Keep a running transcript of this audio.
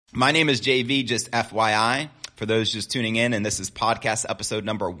My name is JV, just FYI, for those just tuning in, and this is podcast episode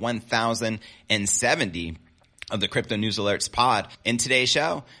number 1070 of the Crypto News Alerts pod. In today's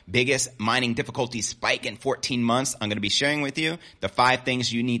show, biggest mining difficulty spike in 14 months. I'm going to be sharing with you the 5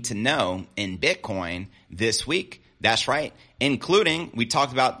 things you need to know in Bitcoin this week. That's right. Including, we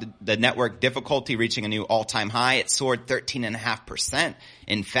talked about the network difficulty reaching a new all-time high. It soared 13.5%.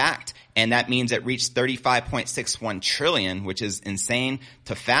 In fact, and that means it reached 35.61 trillion, which is insane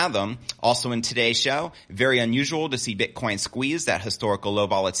to fathom. Also in today's show, very unusual to see Bitcoin squeeze at historical low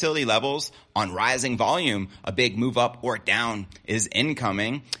volatility levels on rising volume. A big move up or down is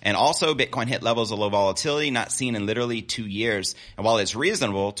incoming. And also Bitcoin hit levels of low volatility not seen in literally 2 years. And while it's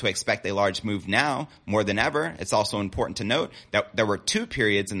reasonable to expect a large move now more than ever, it's also important to note that there were 2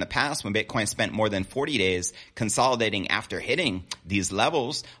 periods in the past when Bitcoin spent more than 40 days consolidating after hitting these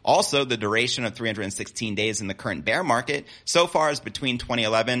levels. Also, the duration of 316 days in the current bear market so far is between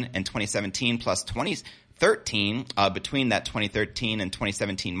 2011 and 2017 plus 2013, between that 2013 and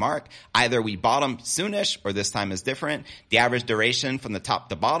 2017 mark. Either we bottom soonish or this time is different. The average duration from the top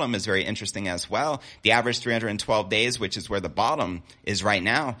to bottom is very interesting as well. The average 312 days, which is where the bottom is right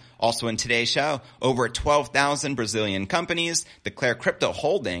now. Also in today's show, over 12,000 Brazilian companies declare crypto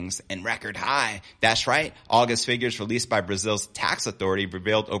holdings in record high. That's right. August figures released by Brazil's tax authority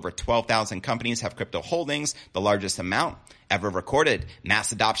revealed over 12,000 companies have crypto holdings, the largest amount ever recorded.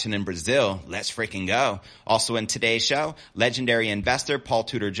 Mass adoption in Brazil. Let's freaking go. Also in today's show, legendary investor Paul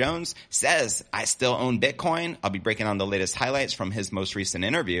Tudor Jones says, I still own Bitcoin. I'll be breaking on the latest highlights from his most recent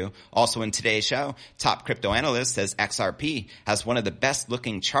interview. Also in today's show, top crypto analyst says XRP has one of the best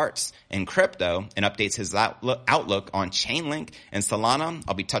looking charts in crypto and updates his outlook on Chainlink and Solana.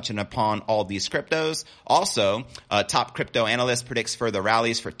 I'll be touching upon all these cryptos. Also, top crypto analyst predicts further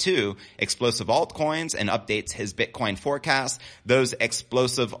rallies for 2 explosive altcoins and updates his Bitcoin forecast. Those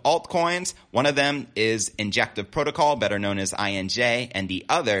explosive altcoins, one of them is Injective Protocol, better known as INJ, and the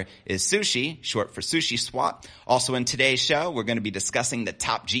other is Sushi, short for Sushi Swap. Also in today's show, we're going to be discussing the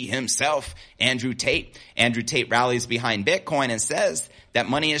top G himself, Andrew Tate. Andrew Tate rallies behind Bitcoin and says that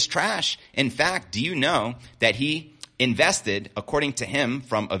money is trash. In fact, do you know that he invested, according to him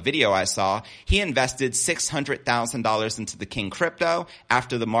from a video I saw, he invested $600,000 into the King crypto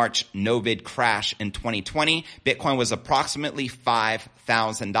after the March Novid crash in 2020. Bitcoin was approximately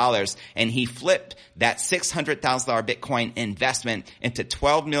 $5,000 and he flipped that $600,000 Bitcoin investment into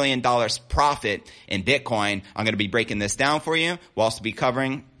 $12 million profit in Bitcoin. I'm going to be breaking this down for you. We'll also be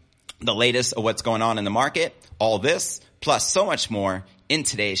covering the latest of what's going on in the market. All this plus so much more in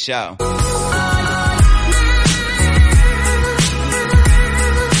today's show.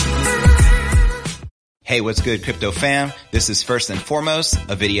 Hey, what's good, crypto fam? This is first and foremost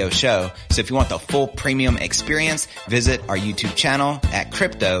a video show. So if you want the full premium experience, visit our YouTube channel at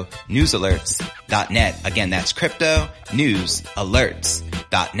cryptonewsalerts.net. Again, that's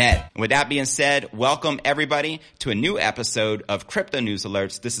cryptonewsalerts.net. With that being said, welcome everybody to a new episode of Crypto News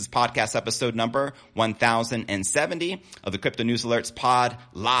Alerts. This is podcast episode number 1070 of the Crypto News Alerts pod,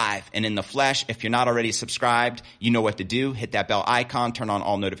 live and in the flesh. If you're not already subscribed, you know what to do. Hit that bell icon, turn on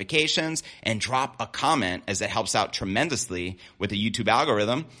all notifications, and drop a comment, as it helps out tremendously with the YouTube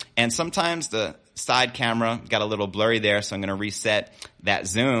algorithm. And sometimes the side camera got a little blurry there, so I'm going to reset that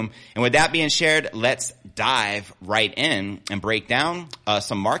zoom. And with that being shared, let's dive right in and break down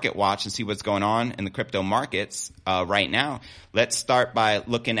some market watch and see what's going on in the crypto markets right now. Let's start by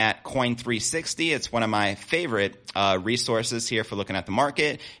looking at Coin360. It's one of my favorite resources here for looking at the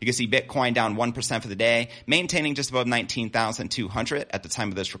market. You can see Bitcoin down 1% for the day, maintaining just above 19,200 at the time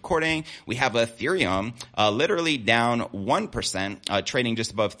of this recording. We have Ethereum literally down 1%, trading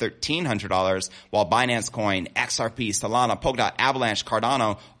just above $1,300, while Binance Coin, XRP, Solana, Polkadot, Avalanche,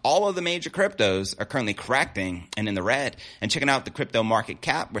 Cardano, all of the major cryptos are currently correcting and in the red. And checking out the crypto market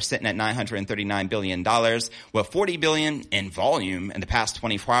cap, we're sitting at $939 billion with 40 billion in volume in the past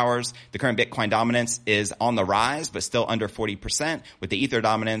 24 hours. The current Bitcoin dominance is on the rise, but still under 40%, with the Ether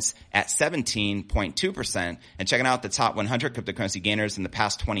dominance at 17.2%. And checking out the top 100 cryptocurrency gainers in the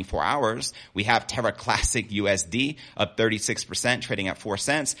past 24 hours, we have Terra Classic USD up 36%, trading at 4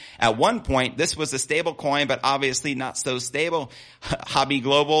 cents. At one point, this was a stable coin, but obviously not so stable. Hobby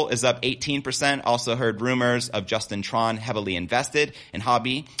Global is up 18%. Also heard rumors of Justin Tron heavily invested in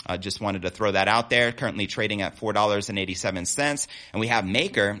Hobby. Just wanted to throw that out there. Currently trading at $4.87. And we have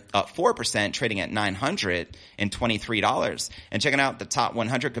Maker up 4%, trading at $923. And checking out the top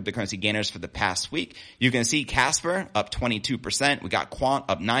 100 cryptocurrency gainers for the past week, you can see Casper up 22%. We got Quant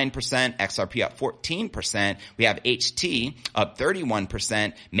up 9%, XRP up 14%. We have HT up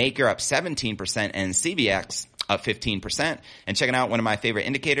 31%, Maker up 17%, and CBX up 15%. And checking out one of my favorite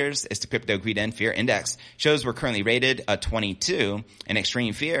indicators is the Crypto Greed and Fear Index. Shows we're currently rated a 22 in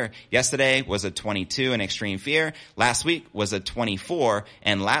extreme fear. Yesterday was a 22 in extreme fear. Last week was a 24,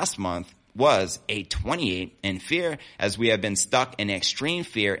 and last month was a 28 in fear, as we have been stuck in extreme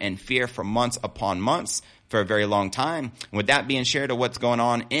fear and fear for months upon months for a very long time. With that being shared of what's going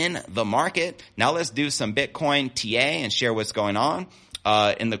on in the market, now let's do some Bitcoin TA and share what's going on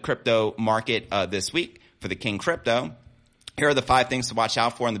in the crypto market this week for the King Crypto. Here are the 5 things to watch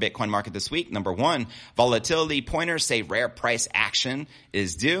out for in the Bitcoin market this week. Number 1, volatility pointers say rare price action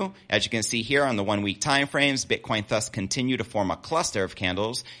is due. As you can see here on the 1-week time frames, Bitcoin thus continue to form a cluster of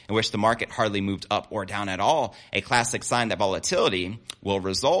candles in which the market hardly moved up or down at all. A classic sign that volatility will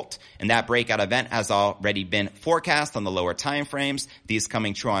result. And that breakout event has already been forecast on the lower time frames. These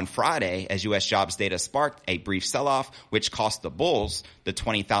coming true on Friday as U.S. jobs data sparked a brief sell-off, which cost the bulls the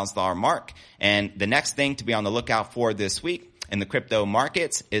 $20,000 mark. And the next thing to be on the lookout for this week in the crypto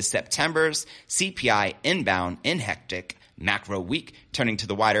markets is September's CPI inbound in hectic macro week. Turning to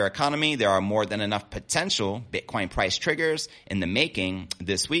the wider economy, there are more than enough potential Bitcoin price triggers in the making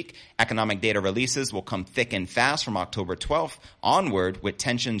this week. Economic data releases will come thick and fast from October 12th onward, with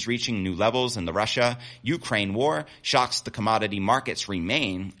tensions reaching new levels in the Russia-Ukraine war. Shocks to commodity markets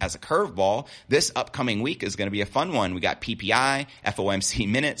remain as a curveball. This upcoming week is going to be a fun one. We got PPI, FOMC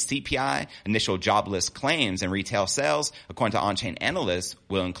minutes, CPI, initial jobless claims, and retail sales. According to on-chain analyst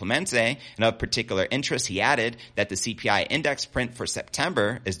William Clemente, and of particular interest, he added that the CPI index print for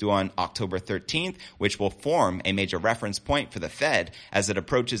September is due on October 13th, which will form a major reference point for the Fed as it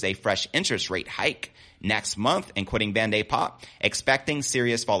approaches a fresh interest rate hike next month. And quoting Van de Poppe, expecting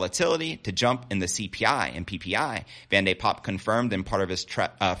serious volatility to jump in the CPI and PPI. Van de Poppe confirmed in part of his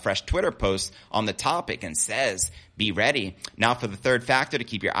fresh Twitter post on the topic and says, be ready. Now for the third factor to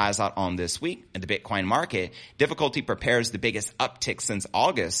keep your eyes out on this week in the Bitcoin market. Difficulty prepares the biggest uptick since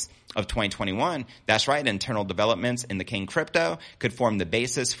August of 2021. That's right. Internal developments in the King Crypto could form the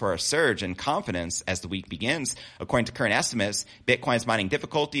basis for a surge in confidence as the week begins. According to current estimates, Bitcoin's mining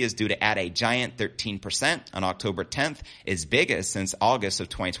difficulty is due to add a giant 13% on October 10th, its biggest since August of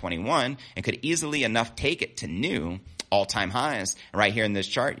 2021, and could easily enough take it to new all-time highs. Right here in this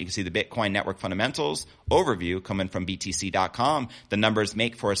chart, you can see the Bitcoin network fundamentals overview coming from BTC.com. The numbers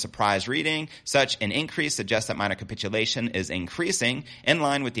make for a surprise reading. Such an increase suggests that miner capitulation is increasing in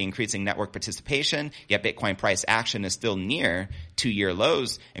line with the increasing network participation, yet Bitcoin price action is still near 2-year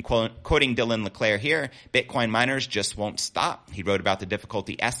lows. And quoting Dylan LeClaire here, Bitcoin miners just won't stop. He wrote about the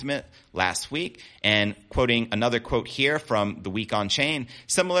difficulty estimate last week, and quoting another quote here from the week on chain,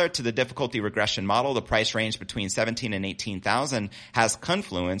 similar to the difficulty regression model, the price range between 17 and 18,000 has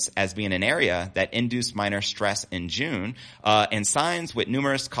confluence as being an area that induced miner stress in June, and signs with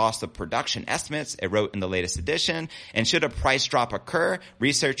numerous cost of production estimates, it wrote in the latest edition. And should a price drop occur,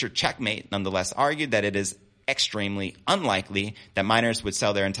 researcher Checkmate nonetheless argued that it is extremely unlikely that miners would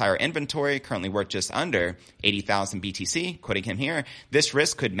sell their entire inventory, currently worth just under 80,000 BTC. Quoting him here, this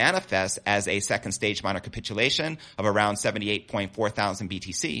risk could manifest as a second stage miner capitulation of around 78.4 thousand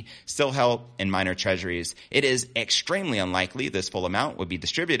BTC, still held in miner treasuries. It is extremely unlikely this full amount would be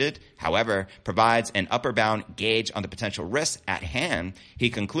distributed, however, provides an upper bound gauge on the potential risks at hand, he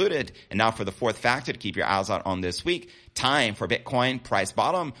concluded. And now for the fourth factor to keep your eyes out on this week, time for Bitcoin price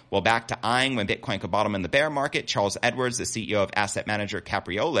bottom. Well, back to eyeing when Bitcoin could bottom in the bear market. Charles Edwards, the CEO of asset manager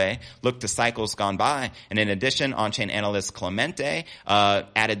Capriole, looked to cycles gone by. And in addition, on-chain analyst Clemente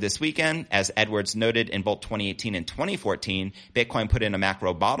added this weekend, as Edwards noted, in both 2018 and 2014, Bitcoin put in a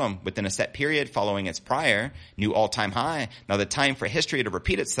macro bottom within a set period following its prior new all-time high. Now the time for history to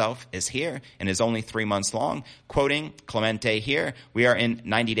repeat itself is here and is only 3 months long. Quoting Clemente here, we are in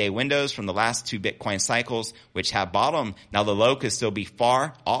 90-day windows from the last 2 Bitcoin cycles, which have bottomed. Now the low could still be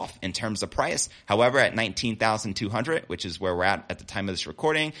far off in terms of price. However, at 19,200, which is where we're at the time of this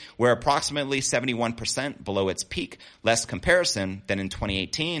recording, we're approximately 71% below its peak, less comparison than in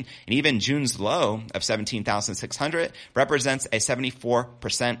 2018. And even June's low of 17,600 represents a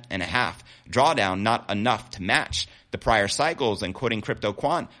 74.5% drawdown, not enough to match the prior cycles. And quoting Crypto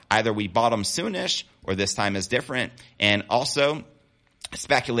Quant, either we bottom soonish or this time is different. And also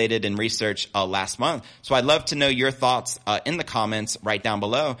speculated in research last month. So I'd love to know your thoughts in the comments right down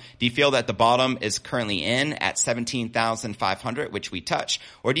below. Do you feel that the bottom is currently in at 17,500, which we touch?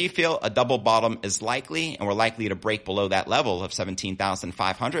 Or do you feel a double bottom is likely and we're likely to break below that level of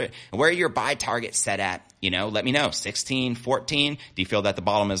 17,500? And where are your buy targets set at? Let me know. 16, 14. Do you feel that the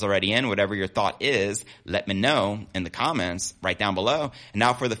bottom is already in? Whatever your thought is, let me know in the comments right down below. And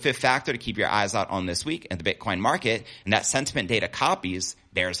now for the fifth factor to keep your eyes out on this week in the Bitcoin market, and that sentiment data copies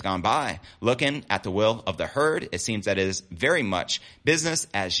Bears gone by. Looking at the will of the herd, it seems that it is very much business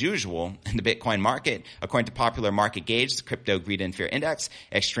as usual in the Bitcoin market. According to popular market gauge, the Crypto Greed and Fear Index,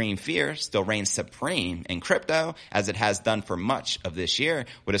 extreme fear still reigns supreme in crypto, as it has done for much of this year,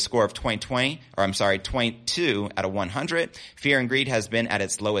 with a score of 22 out of 100. Fear and greed has been at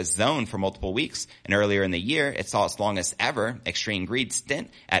its lowest zone for multiple weeks, and earlier in the year, it saw its longest ever extreme greed stint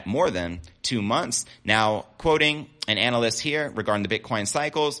at more than 2 months. Now, quoting an analyst here regarding the Bitcoin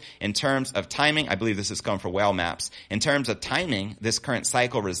cycles, in terms of timing, I believe this has come from Whale Maps. In terms of timing, this current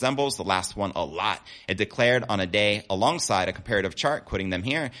cycle resembles the last one a lot. It declared on a day alongside a comparative chart, quoting them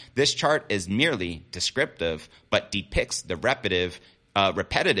here. This chart is merely descriptive, but depicts the repetitive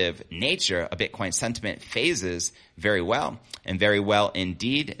nature of Bitcoin sentiment phases very well, and very well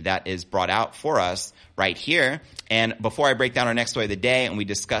indeed. That is brought out for us right here. And before I break down our next story of the day and we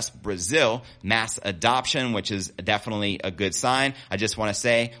discuss Brazil mass adoption, which is definitely a good sign, I just want to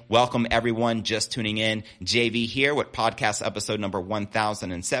say welcome everyone just tuning in. JV here with podcast episode number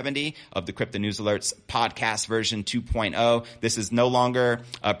 1070 of the Crypto News Alerts podcast version 2.0. This is no longer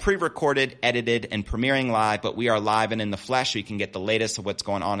pre-recorded, edited, and premiering live, but we are live and in the flesh, so you can get the latest of what's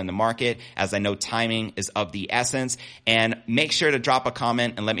going on in the market, as I know timing is of the essence. And make sure to drop a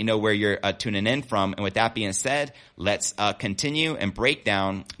comment and let me know where you're tuning in from. And with that being said, let's continue and break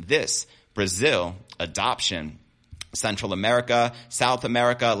down this Brazil adoption. Central America, South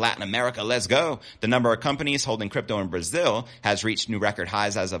America, Latin America, let's go. The number of companies holding crypto in Brazil has reached new record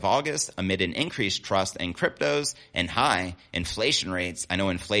highs as of August amid an increased trust in cryptos and high inflation rates. I know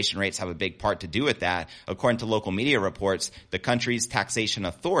inflation rates have a big part to do with that. According to local media reports, the country's taxation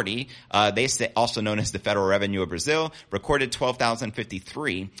authority, also known as the Federal Revenue of Brazil, recorded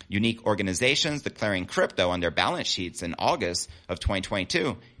 12,053 unique organizations declaring crypto on their balance sheets in August of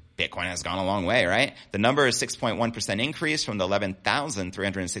 2022. Bitcoin has gone a long way, right? The number is 6.1% increase from the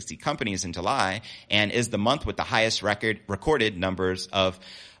 11,360 companies in July, and is the month with the highest recorded numbers of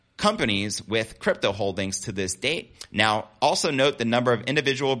companies with crypto holdings to this date. Now, also note the number of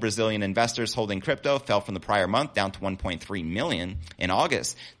individual Brazilian investors holding crypto fell from the prior month down to 1.3 million in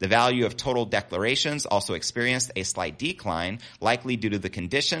August. The value of total declarations also experienced a slight decline, likely due to the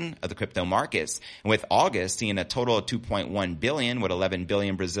condition of the crypto markets. And with August seeing a total of 2.1 billion with 11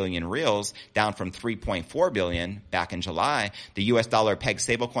 billion Brazilian reals, down from 3.4 billion back in July. The US dollar peg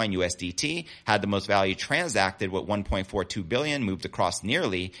stablecoin USDT had the most value transacted with 1.42 billion, moved across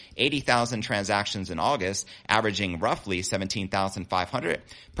nearly 80,000 transactions in August, averaging roughly 17,500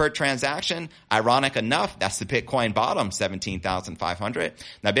 per transaction. Ironic enough, that's the Bitcoin bottom, 17,500.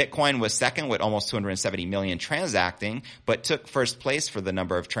 Now, Bitcoin was second with almost 270 million transacting, but took first place for the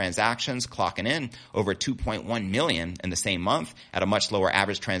number of transactions, clocking in over 2.1 million in the same month at a much lower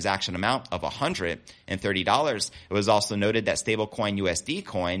average transaction amount of $130. It was also noted that stablecoin USD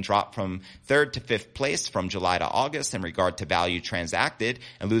coin dropped from third to fifth place from July to August in regard to value transacted,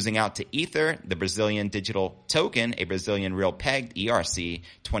 and losing out to Ether, the Brazilian digital token, a Brazilian real pegged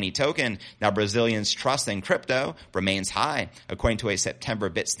ERC20 token. Now, Brazilians' trust in crypto remains high, according to a September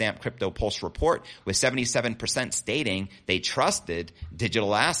Bitstamp Crypto Pulse report, with 77% stating they trusted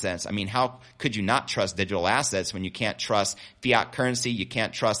digital assets. I mean, how could you not trust digital assets when you can't trust fiat currency, you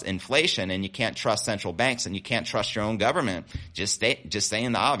can't trust inflation, and you can't trust central banks, and you can't trust your own government? Just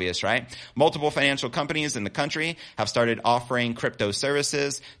saying the obvious, right? Multiple financial companies in the country have started offering crypto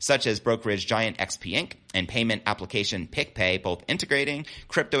services, such as brokerage giant XP Inc. and payment application PicPay, both integrating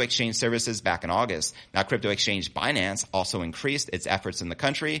crypto exchange services back in August. Now, crypto exchange Binance also increased its efforts in the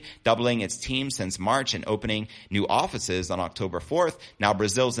country, doubling its team since March and opening new offices on October 4th. Now,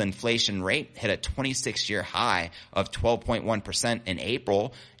 Brazil's inflation rate hit a 26-year high of 12.1% in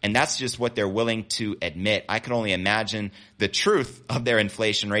April, and that's just what they're willing to admit. I can only imagine the truth of their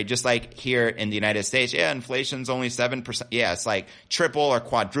inflation rate, just like here in the United States. Yeah, inflation's only 7%. Yeah, it's like triple or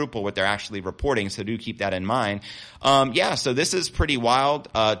quadruple what they're actually reporting, so do keep that in mind. So this is pretty wild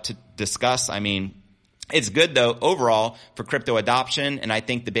to discuss. I mean, it's good, though, overall for crypto adoption, and I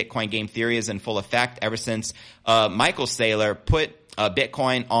think the Bitcoin game theory is in full effect ever since Michael Saylor put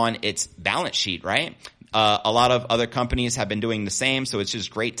Bitcoin on its balance sheet, right? A lot of other companies have been doing the same, so it's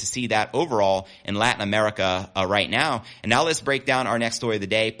just great to see that overall in Latin America right now. And now let's break down our next story of the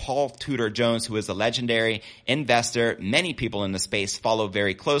day. Paul Tudor Jones, who is a legendary investor, many people in the space follow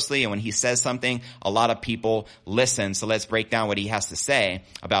very closely, and when he says something, a lot of people listen. So let's break down what he has to say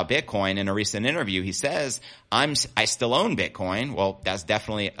about Bitcoin. In a recent interview, he says, I still own Bitcoin. Well, that's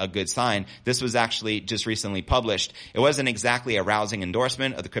definitely a good sign. This was actually just recently published. It wasn't exactly a rousing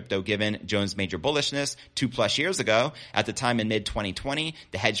endorsement of the crypto given Jones' major bullishness, 2+ years ago. At the time in mid-2020,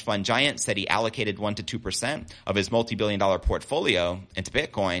 the hedge fund giant said he allocated 1 to 2% of his multi-billion-dollar portfolio into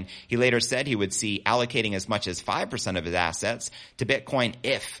Bitcoin. He later said he would see allocating as much as 5% of his assets to Bitcoin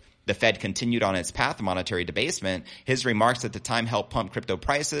if the Fed continued on its path of monetary debasement. His remarks at the time helped pump crypto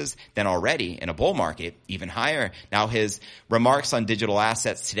prices, then already in a bull market, even higher. Now, his remarks on digital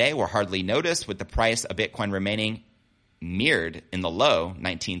assets today were hardly noticed, with the price of Bitcoin remaining mirrored in the low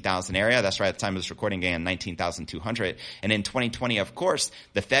 19,000 area. That's right, at the time of this recording, again, 19,200. And in 2020, of course,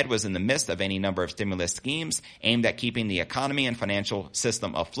 the Fed was in the midst of any number of stimulus schemes aimed at keeping the economy and financial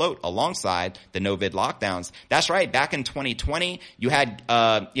system afloat alongside the no-vid lockdowns. That's right, back in 2020, you had,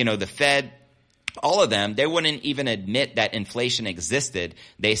 the Fed, all of them, they wouldn't even admit that inflation existed.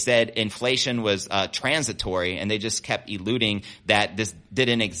 They said inflation was transitory, and they just kept eluding that this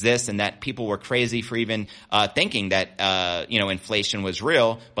didn't exist and that people were crazy for even thinking that inflation was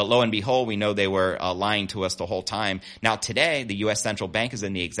real. But lo and behold, we know they were lying to us the whole time. Now today, the U.S. central bank is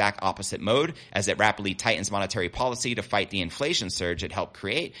in the exact opposite mode as it rapidly tightens monetary policy to fight the inflation surge it helped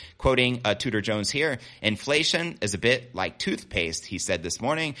create. Quoting Tudor Jones here, "Inflation is a bit like toothpaste," he said this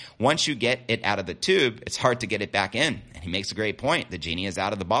morning. "Once you get it out of the tube, it's hard to get it back in." And he makes a great point. The genie is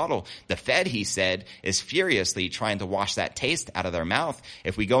out of the bottle. The Fed, he said, is furiously trying to wash that taste out of their mouth.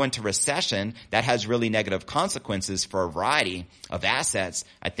 If we go into recession, that has really negative consequences for a variety of assets.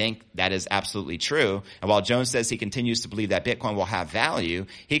 I think that is absolutely true. And while Jones says he continues to believe that Bitcoin will have value,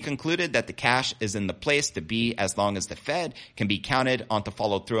 he concluded that the cash is in the place to be as long as the Fed can be counted on to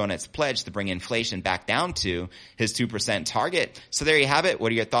follow through on its pledge to bring inflation back down to his 2% target. So there you have it.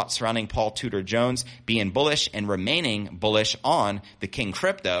 What are your thoughts surrounding Paul Tudor Jones being bullish and remaining bullish on the King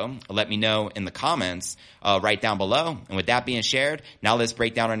Crypto? Let me know in the comments right down below. And with that being shared, now let's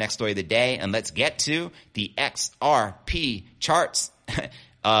break down our next story of the day, and let's get to the XRP charts.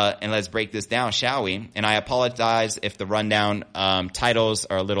 And let's break this down, shall we? And I apologize if the rundown titles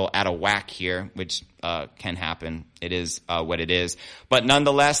are a little out of whack here, which can happen. It is what it is. But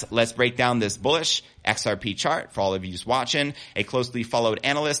nonetheless, let's break down this bullish XRP chart for all of you watching. A closely followed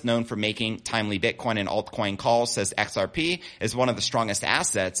analyst known for making timely Bitcoin and altcoin calls says XRP is one of the strongest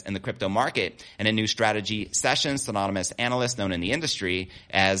assets in the crypto market. In a new strategy session, synonymous analyst known in the industry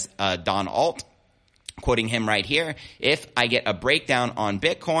as Don Alt, quoting him right here, "If I get a breakdown on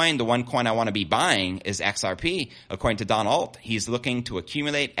Bitcoin, the one coin I want to be buying is XRP." According to Don Alt, he's looking to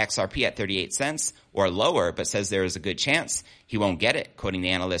accumulate XRP at 38 cents or lower, but says there is a good chance he won't get it. Quoting the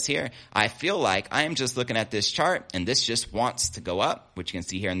analyst here, "I feel like I am just looking at this chart and this just wants to go up," which you can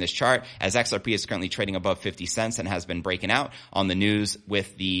see here in this chart, as XRP is currently trading above 50 cents and has been breaking out on the news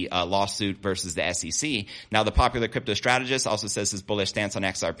with the lawsuit versus the SEC. Now, the popular crypto strategist also says his bullish stance on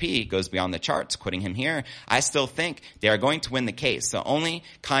XRP goes beyond the charts. Quoting him here, "I still think they are going to win the case. The only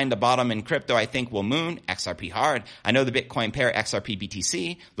kind of bottom in crypto I think will moon XRP hard. I know the Bitcoin pair XRP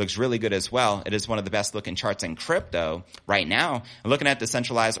BTC looks really good as well. It is one of the best looking charts in crypto right now." Looking at the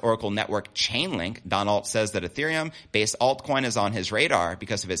centralized Oracle network Chainlink, Don Alt says that Ethereum-based altcoin is on his radar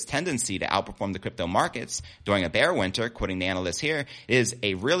because of its tendency to outperform the crypto markets during a bear winter. Quoting the analyst here, "It is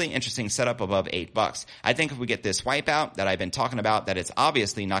a really interesting setup above $8. I think if we get this wipeout that I've been talking about, that it's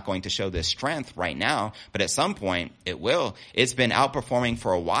obviously not going to show this strength right now, but at some point it will. It's been outperforming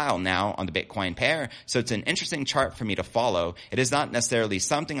for a while now on the Bitcoin pair, so it's an interesting chart for me to follow. It is not necessarily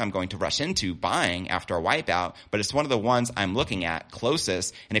something I'm going to rush into buying after a wipeout, but it's one of the ones I'm looking at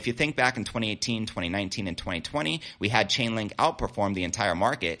closest." And if you think back in 2018, 2019, and 2020, we had Chainlink outperform the entire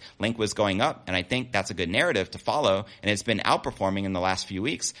market. Link was going up, and I think that's a good narrative to follow, and it's been outperforming in the last few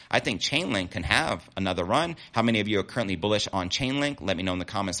weeks. I think Chainlink can have another run. How many of you are currently bullish on Chainlink? Let me know in the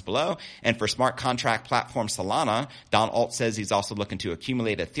comments below. And for smart contract platform Solana, Don Alt says he's also looking to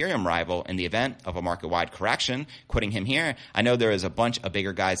accumulate Ethereum rival in the event of a market-wide correction. Quoting him here, "I know there is a bunch of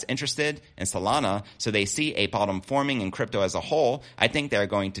bigger guys interested in Solana, so they see a bottom forming in crypto as a whole. I think they're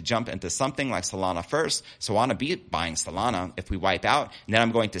going to jump into something like Solana first, so I want to be buying Solana if we wipe out, and then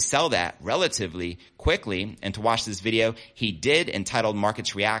I'm going to sell that relatively quickly." And to watch this video, he did, entitled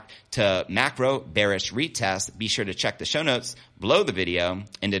 "Markets React to Macro Bearish Retest." Be sure to check the show notes below the video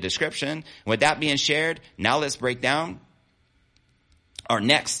in the description. With that being shared, now let's break down our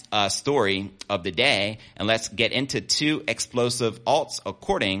next story of the day, and let's get into two explosive alts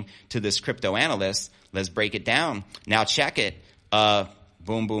according to this crypto analyst. Let's break it down. Now check it.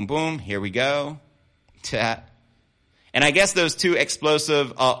 Boom, boom, boom. Here we go. And I guess those two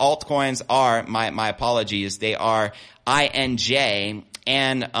explosive altcoins are, my apologies, they are INJ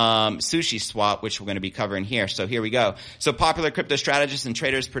and Sushi Swap, which we're going to be covering here. So here we go. So popular crypto strategists and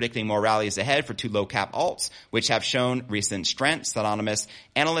traders predicting more rallies ahead for two low-cap alts, which have shown recent strength. Anonymous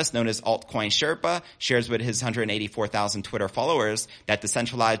analyst known as Altcoin Sherpa shares with his 184,000 Twitter followers that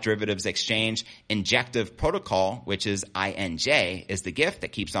decentralized derivatives exchange Injective Protocol, which is INJ, is the gift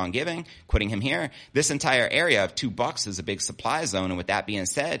that keeps on giving. Quoting him here, this entire area of $2 is a big supply zone. And with that being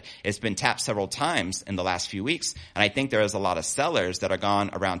said, it's been tapped several times in the last few weeks. And I think there is a lot of sellers that are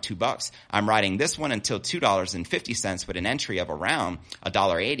gone around $2. I'm riding this one until $2.50 with an entry of around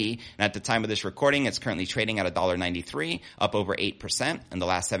 $1.80. And at the time of this recording, it's currently trading at $1.93, up over 8% in the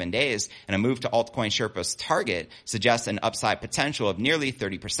last 7 days. And a move to Altcoin Sherpa's target suggests an upside potential of nearly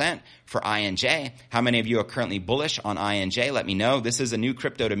 30% for INJ. How many of you are currently bullish on INJ? Let me know. This is a new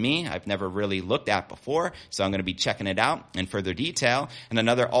crypto to me. I've never really looked at before, so I'm going to be checking it out in further detail. And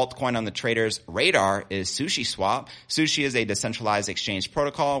another altcoin on the trader's radar is Sushi Swap. Sushi is a decentralized exchange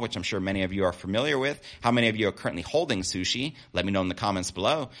protocol, which I'm sure many of you are familiar with. How many of you are currently holding Sushi? Let me know in the comments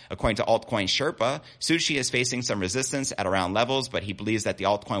below. According to Altcoin Sherpa, Sushi is facing some resistance at around levels, but he believes that the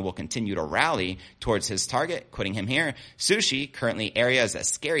altcoin will continue to rally towards his target. Quoting him here, Sushi currently area is a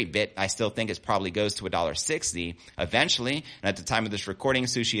scary bit. I still think it probably goes to $1.60 eventually. And at the time of this recording,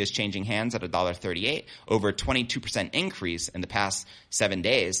 Sushi is changing hands at $1.38, over a 22% increase in the past 7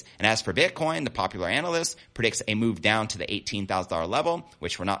 days. And as for Bitcoin, the popular analyst predicts a move down to the $18,000 level,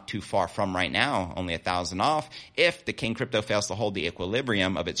 which we're not too far from right now, only 1,000 off, if the King Crypto fails to hold the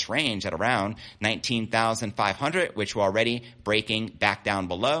equilibrium of its range at around 19,500, which we're already breaking back down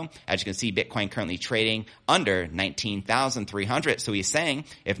below. As you can see, Bitcoin currently trading under 19,300. So he's saying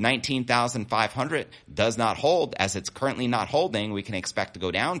if 19,500 does not hold, as it's currently not holding, we can expect to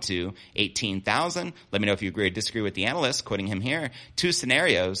go down to 18,000. Let me know if you agree or disagree with the analyst. Quoting him here, two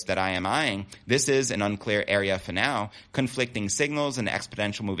scenarios that I am eyeing. This is an unclear area for now. Conflicting signals and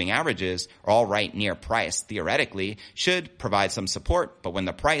exponential moving averages are all right near price. Theoretically, should provide some support, but when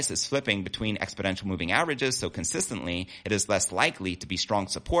the price is flipping between exponential moving averages so consistently, it is less likely to be strong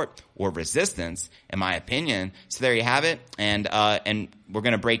support or resistance, in my opinion. So there you have it. And we're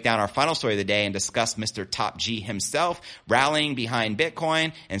going to break down our final story of the day and discuss Mr. Top G himself rallying behind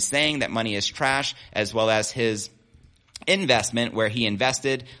Bitcoin and saying that money is trash, as well as his investment where he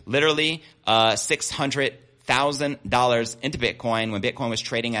invested literally $600,000 into Bitcoin when Bitcoin was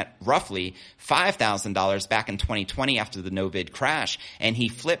trading at roughly $5,000 back in 2020 after the no-vid crash. And he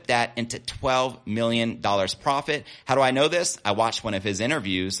flipped that into $12 million profit. How do I know this? I watched one of his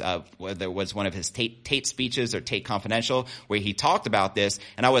interviews, whether it was one of his Tate speeches or Tate Confidential, where he talked about this.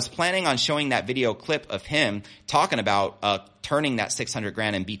 And I was planning on showing that video clip of him talking about turning that 600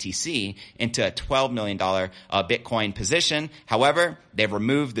 grand in BTC into a $12 million Bitcoin position. However, they've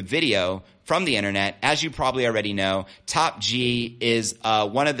removed the video from the internet. As you probably already know, Top G is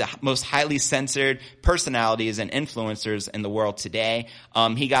one of the most highly censored personalities and influencers in the world today.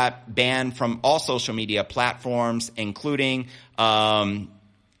 He got banned from all social media platforms, including,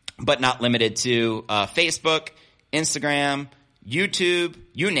 but not limited to, Facebook, Instagram, YouTube,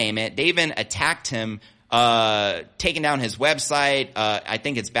 you name it. They even attacked him, taking down his website. I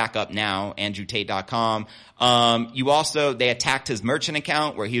think it's back up now, andrewtate.com. They attacked his merchant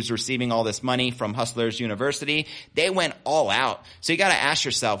account where he was receiving all this money from Hustlers University. They went all out. So you got to ask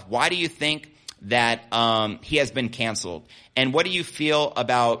yourself, why do you think that he has been canceled? And what do you feel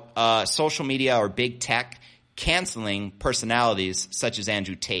about social media or big tech canceling personalities such as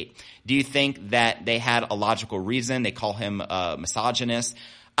Andrew Tate? Do you think that they had a logical reason? They call him a misogynist.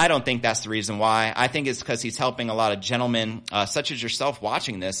 I don't think that's the reason why. I think it's because he's helping a lot of gentlemen, such as yourself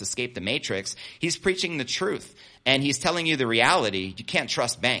watching this, escape the matrix. He's preaching the truth. And he's telling you the reality. You can't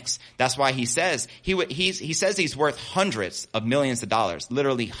trust banks. That's why he says he says he's worth hundreds of millions of dollars,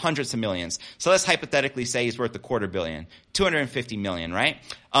 literally hundreds of millions. So let's hypothetically say he's worth $250 million, $250 million, right?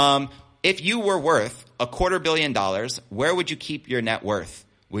 If you were worth $250 million, where would you keep your net worth?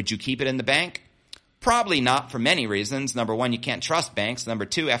 Would you keep it in the bank? Probably not, for many reasons. Number one, you can't trust banks. Number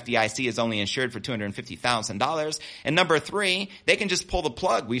two, FDIC is only insured for $250,000. And number three, they can just pull the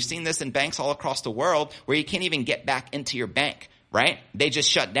plug. We've seen this in banks all across the world where you can't even get back into your bank, right? They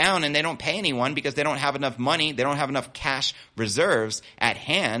just shut down and they don't pay anyone because they don't have enough money. They don't have enough cash reserves at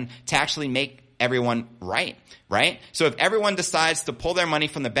hand to actually make everyone right? So if everyone decides to pull their money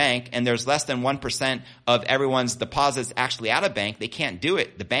from the bank and there's less than 1% of everyone's deposits actually out of bank, they can't do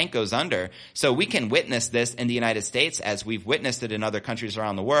it. The bank goes under. So we can witness this in the United States as we've witnessed it in other countries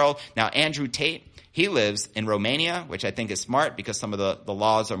around the world. Now, Andrew Tate, he lives in Romania, which I think is smart because some of the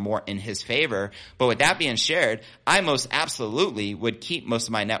laws are more in his favor. But with that being shared, I most absolutely would keep most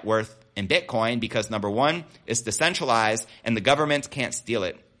of my net worth in Bitcoin because number one, it's decentralized and the government can't steal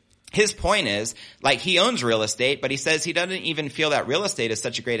it. His point is, like, he owns real estate, but he says he doesn't even feel that real estate is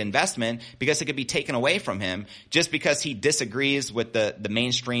such a great investment because it could be taken away from him just because he disagrees with the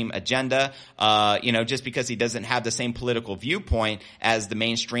mainstream agenda, just because he doesn't have the same political viewpoint as the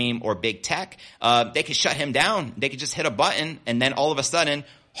mainstream or big tech. They could shut him down. They could just hit a button and then all of a sudden,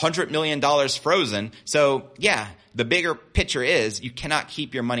 $100 million frozen. So yeah, the bigger picture is you cannot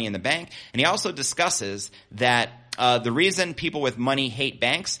keep your money in the bank. And he also discusses that the reason people with money hate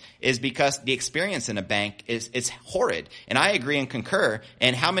banks is because the experience in a bank is horrid. And I agree and concur.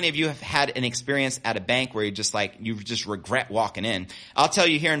 And how many of you have had an experience at a bank where you just regret walking in? I'll tell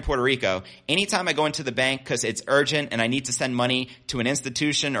you, here in Puerto Rico, anytime I go into the bank because it's urgent and I need to send money to an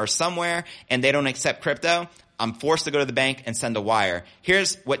institution or somewhere and they don't accept crypto, I'm forced to go to the bank and send a wire.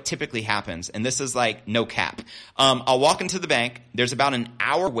 Here's what typically happens, and this is like no cap. I'll walk into the bank. There's about an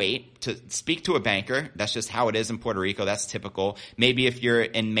hour wait to speak to a banker. That's just how it is in Puerto Rico. That's typical. Maybe if you're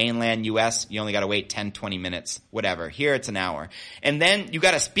in mainland U.S., you only got to wait 10, 20 minutes, whatever. Here it's an hour. And then you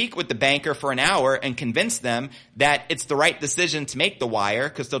got to speak with the banker for an hour and convince them that it's the right decision to make the wire,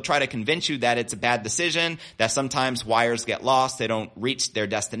 because they'll try to convince you that it's a bad decision, that sometimes wires get lost. They don't reach their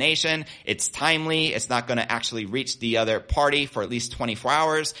destination. It's timely. It's not going to actually reach the other party for at least 24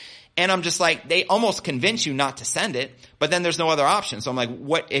 hours. And I'm just like, they almost convince you not to send it, but then there's no other option. So I'm like,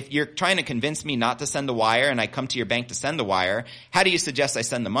 what if you're trying to convince me not to send the wire and I come to your bank to send the wire? How do you suggest I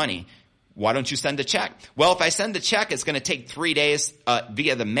send the money? Why don't you send a check? Well, if I send a check, it's going to take 3 days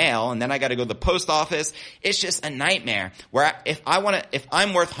via the mail, and then I got to go to the post office. It's just a nightmare. Where if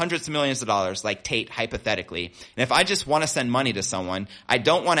I'm worth hundreds of millions of dollars, like Tate hypothetically, and if I just want to send money to someone, I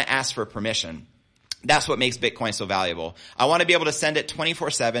don't want to ask for permission. That's what makes Bitcoin so valuable. I want to be able to send it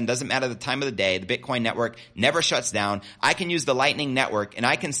 24/7. Doesn't matter the time of the day. The Bitcoin network never shuts down. I can use the Lightning Network and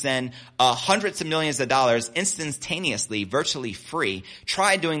I can send hundreds of millions of dollars instantaneously, virtually free.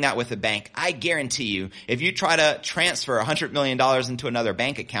 Try doing that with a bank. I guarantee you, if you try to transfer $100 million into another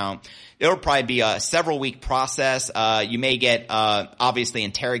bank account, it'll probably be a several week process. You may get, obviously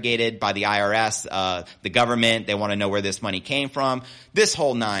interrogated by the IRS, the government. They want to know where this money came from, this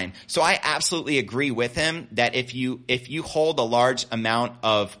whole nine. So I absolutely agree with him that if you hold a large amount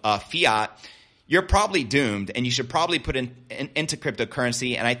of, fiat, you're probably doomed, and you should probably put into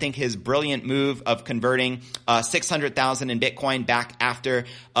cryptocurrency. And I think his brilliant move of converting 600,000 in Bitcoin back after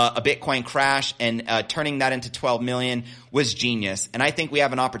a Bitcoin crash and turning that into 12 million was genius. And I think we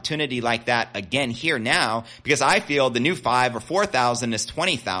have an opportunity like that again here now, because I feel the new 5 or 4,000 is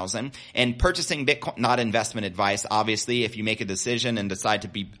 20,000, and purchasing Bitcoin, not investment advice, obviously. If you make a decision and decide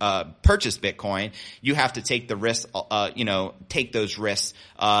to purchase Bitcoin, you have to take the risk, take those risks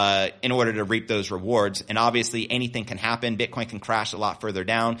in order to reap those rewards. And obviously anything can happen. Bitcoin can crash a lot further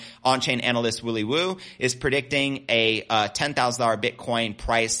down. On-chain analyst Willy Woo is predicting a $10,000 Bitcoin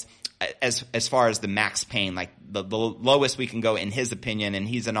price as far as the max pain, like the lowest we can go in his opinion, and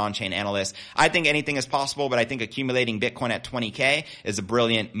he's an on-chain analyst. I think anything is possible, but I think accumulating Bitcoin at 20K is a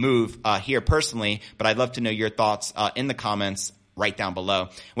brilliant move here personally, but I'd love to know your thoughts in the comments right down below.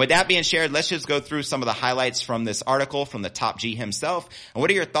 With that being shared, let's just go through some of the highlights from this article from the top G himself. And what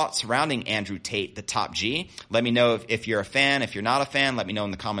are your thoughts surrounding Andrew Tate, the top G? Let me know if you're a fan. If you're not a fan, let me know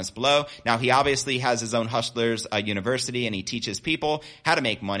in the comments below. Now, he obviously has his own Hustlers University, and he teaches people how to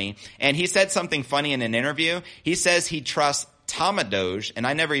make money. And he said something funny in an interview. He says he trusts Tamadoge, and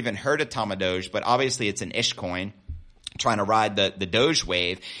I never even heard of Tamadoge, but obviously it's an ish coin, trying to ride the Doge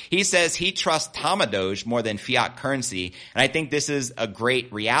wave. He says he trusts Tamadoge more than fiat currency. And I think this is a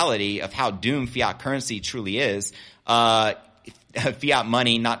great reality of how doomed fiat currency truly is. Fiat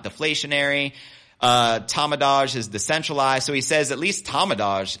money, not deflationary. Tamadoge is decentralized. So he says at least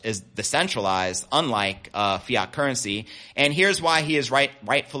Tamadoge is decentralized, unlike fiat currency. And here's why he is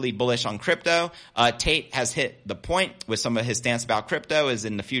rightfully bullish on crypto. Tate has hit the point with some of his stance about crypto is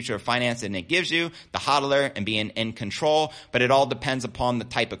in the future of finance, and it gives you the hodler and being in control. But it all depends upon the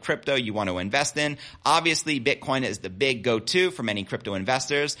type of crypto you want to invest in. Obviously, Bitcoin is the big go-to for many crypto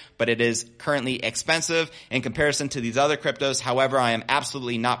investors, but it is currently expensive in comparison to these other cryptos. However, I am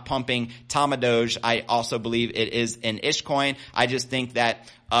absolutely not pumping Tamadoge. I also believe it is an ish coin. I just think that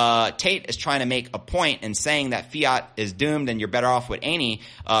Tate is trying to make a point in saying that fiat is doomed and you're better off with any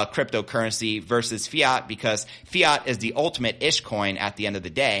cryptocurrency versus fiat, because fiat is the ultimate ish coin at the end of the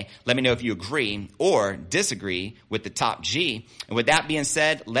day. Let me know if you agree or disagree with the top G. And with that being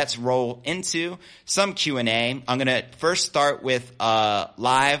said, let's roll into some Q&A. I'm going to first start with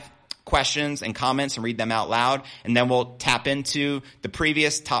live questions and comments and read them out loud. And then we'll tap into the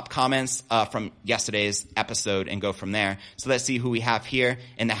previous top comments from yesterday's episode and go from there. So let's see who we have here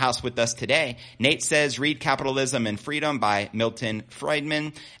in the house with us today. Nate says, read Capitalism and Freedom by Milton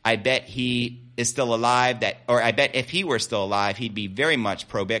Friedman. I bet he is still alive, I bet if he were still alive, he'd be very much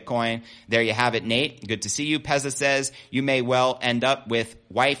pro-Bitcoin. There you have it, Nate. Good to see you. Pezza says, you may well end up with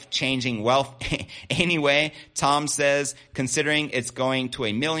wife changing wealth anyway. Tom says, considering it's going to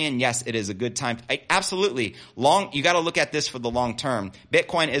 1 million, yes, it is a good time. Absolutely. You got to look at this for the long term.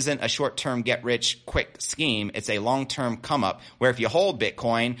 Bitcoin isn't a short-term get-rich-quick scheme. It's a long-term come-up, where if you hold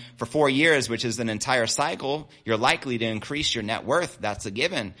Bitcoin for 4 years, which is an entire cycle, you're likely to increase your net worth. That's a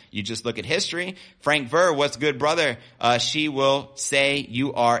given. You just look at history. Frank Ver, what's good, brother? She will say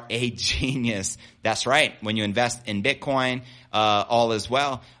you are a genius. That's right. When you invest in Bitcoin, all is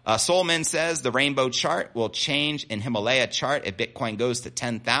well. Solman says the rainbow chart will change in Himalaya chart if Bitcoin goes to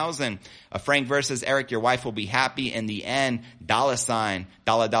 10,000. Frank versus Eric, your wife will be happy in the end. $,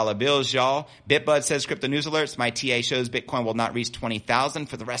 dollar bills, y'all. Bitbud says crypto news alerts. My TA shows Bitcoin will not reach 20,000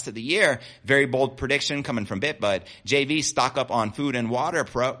 for the rest of the year. Very bold prediction coming from Bitbud. JV, stock up on food and water,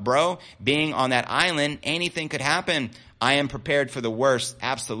 bro. Being on that island, anything could happen. I am prepared for the worst.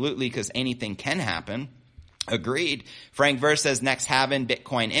 Absolutely, because anything can happen. Agreed. Frank Verse says next halving,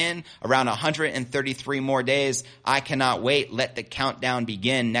 Bitcoin in around 133 more days. I cannot wait. Let the countdown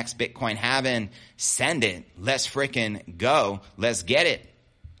begin. Next Bitcoin halving. Send it. Let's freaking go. Let's get it.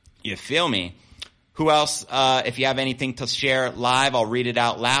 You feel me? Who else? If you have anything to share live, I'll read it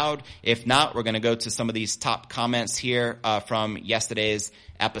out loud. If not, we're going to go to some of these top comments here from yesterday's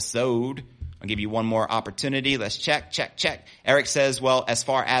episode. I'll give you one more opportunity. Let's check. Eric says, well, as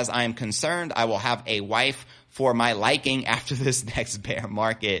far as I am concerned, I will have a wife for my liking after this next bear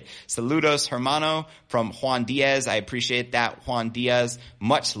market. Saludos, hermano, from Juan Diaz. I appreciate that, Juan Diaz.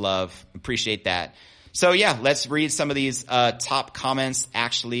 Much love. Appreciate that. So yeah, let's read some of these top comments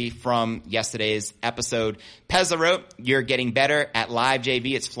actually from yesterday's episode. Pezza wrote, you're getting better at live,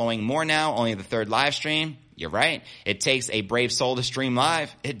 JV. It's flowing more now, only the third live stream. You're right. It takes a brave soul to stream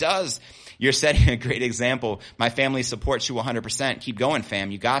live. It does. You're setting a great example. My family supports you 100%. Keep going,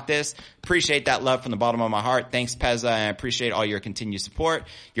 fam. You got this. Appreciate that love from the bottom of my heart. Thanks, Pezza, and I appreciate all your continued support.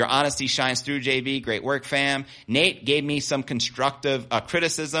 Your honesty shines through, JV. Great work, fam. Nate gave me some constructive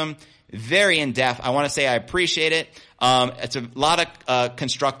criticism. Very in-depth. I want to say I appreciate it. It's a lot of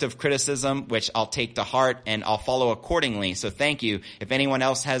constructive criticism, which I'll take to heart and I'll follow accordingly. So thank you. If anyone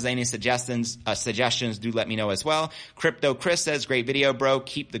else has any suggestions, do let me know as well. Crypto Chris says, great video, bro.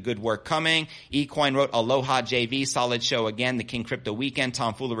 Keep the good work coming. eCoin wrote, aloha, JV. Solid show again. The King Crypto Weekend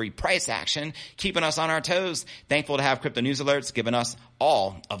tomfoolery price action, keeping us on our toes. Thankful to have crypto news alerts, giving us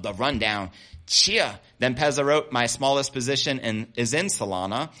all of the rundown. Chia. Then Pezza wrote, my smallest position is in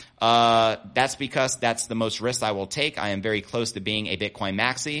Solana. That's because that's the most risk I will take. I am very close to being a Bitcoin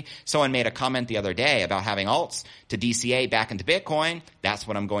maxi. Someone made a comment the other day about having alts to DCA back into Bitcoin. That's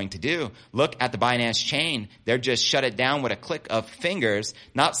what I'm going to do. Look at the Binance chain. They're just shut it down with a click of fingers.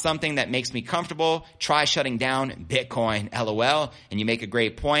 Not something that makes me comfortable. Try shutting down Bitcoin. LOL. And you make a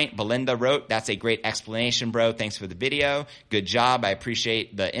great point. Belinda wrote, that's a great explanation, bro. Thanks for the video. Good job. I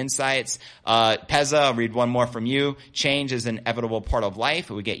appreciate the insights. Pezza, I'll read one more from you. Change is an inevitable part of life.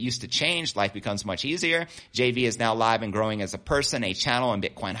 If we get used to change, life becomes much easier. JV is now live and growing as a person, a channel, and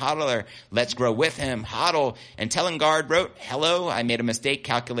Bitcoin hodler. Let's grow with him. Hodl. And Telengard wrote, hello, I made a mistake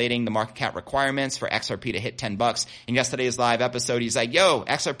calculating the market cap requirements for XRP to hit $10. In yesterday's live episode, he's like, yo,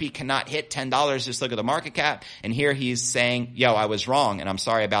 XRP cannot hit $10. Just look at the market cap. And here he's saying, yo, I was wrong. And I'm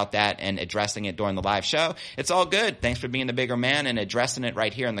sorry about that and addressing it during the live show. It's all good. Thanks for being the bigger man and addressing it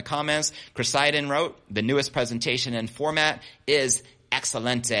right here in the comments. Poseidon wrote, the newest presentation and format is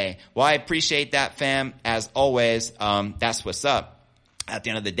excelente. Well, I appreciate that, fam. As always, that's what's up at the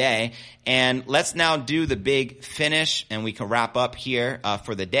end of the day. And let's now do the big finish and we can wrap up here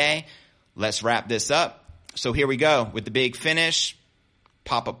for the day. Let's wrap this up. So here we go with the big finish.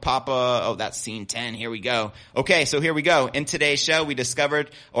 Papa. Oh, that's scene 10. Here we go. Okay, so here we go. In today's show, we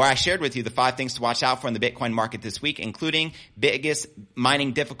discovered, or I shared with you the 5 things to watch out for in the Bitcoin market this week, including biggest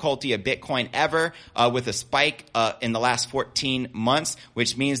mining difficulty of Bitcoin ever, with a spike in the last 14 months,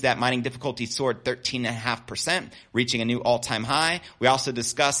 which means that mining difficulty soared 13.5%, reaching a new all-time high. We also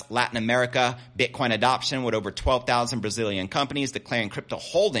discussed Latin America Bitcoin adoption with over 12,000 Brazilian companies declaring crypto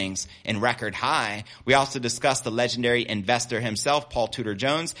holdings in record high. We also discussed the legendary investor himself, Paul Tudor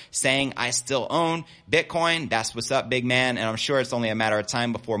Jones, saying, I still own Bitcoin. That's what's up, big man. And I'm sure it's only a matter of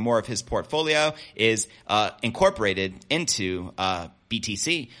time before more of his portfolio is incorporated into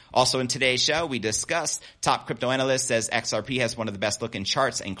BTC. Also in today's show, we discussed top crypto analyst says XRP has one of the best looking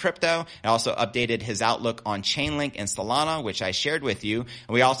charts in crypto, and also updated his outlook on Chainlink and Solana, which I shared with you. And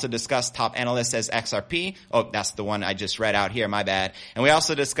we also discussed top analyst says XRP. Oh, that's the one I just read out here. My bad. And we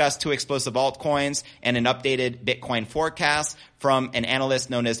also discussed 2 explosive altcoins and an updated Bitcoin forecast from an analyst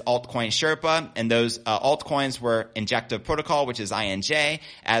known as Altcoin Sherpa. And those altcoins were Injective Protocol, which is INJ,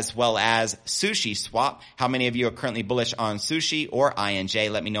 as well as Sushi Swap. How many of you are currently bullish on Sushi or INJ?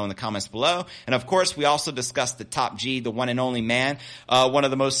 Let me know in the comments below. And of course, we also discussed the top G, the one and only man, one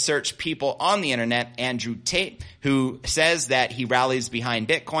of the most searched people on the internet, Andrew Tate, who says that he rallies behind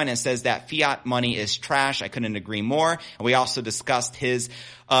Bitcoin and says that fiat money is trash. I couldn't agree more. And we also discussed his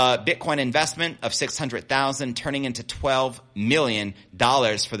Bitcoin investment of $600,000 turning into $12 million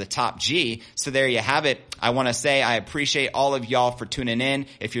for the top G. So there you have it. I want to say I appreciate all of y'all for tuning in.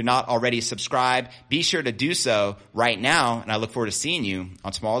 If you're not already subscribed, be sure to do so right now. And I look forward to seeing you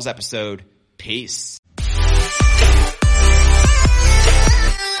on tomorrow's episode. Peace.